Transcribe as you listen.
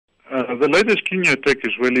The latest Kenya attack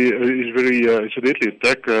it's a deadly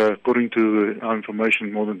attack. According to our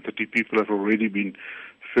information, more than 30 people have already been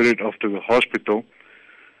ferried off to the hospital.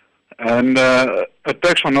 And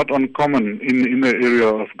attacks are not uncommon in the area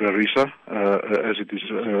of Garissa, as it is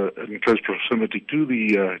in close proximity to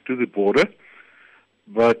the border.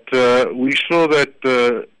 But we saw that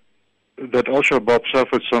Al-Shabaab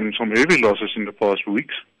suffered some heavy losses in the past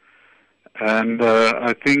weeks, and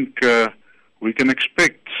I think we can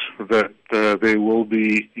expect that there will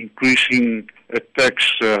be increasing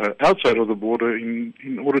attacks outside of the border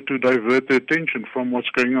in order to divert the attention from what's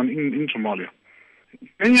going on in Somalia.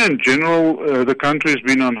 Kenya in general, the country has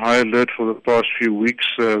been on high alert for the past few weeks.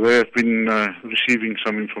 They have been receiving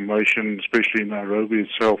some information, especially in Nairobi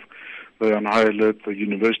itself. They're on high alert. The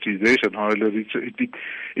university there is on high alert.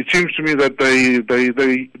 It seems to me that they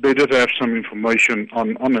did have some information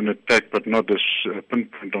on an attack, but not as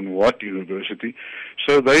pinpoint on what university.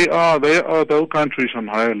 So the whole country is on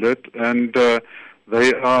high alert, and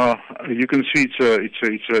they are. You can see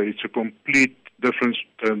it's a complete difference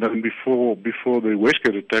than before the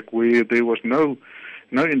Westgate attack, where there was no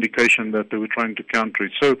indication that they were trying to counter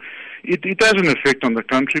it. So it has an effect on the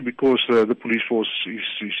country because the police force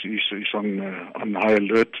is on high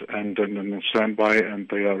alert and on standby, and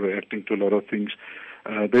they are reacting to a lot of things.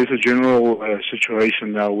 There's a general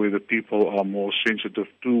situation now where the people are more sensitive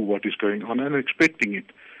to what is going on and expecting it.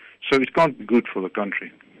 So it can't be good for the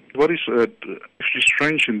country. What is actually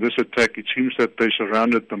strange in this attack, it seems that they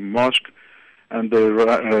surrounded the mosque and they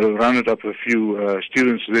rounded up a few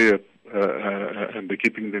students there, and they're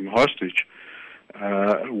keeping them hostage.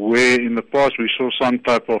 Where in the past we saw some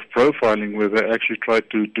type of profiling where they actually tried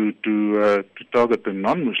to target the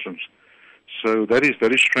non-Muslims. So that is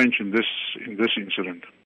strange in this incident.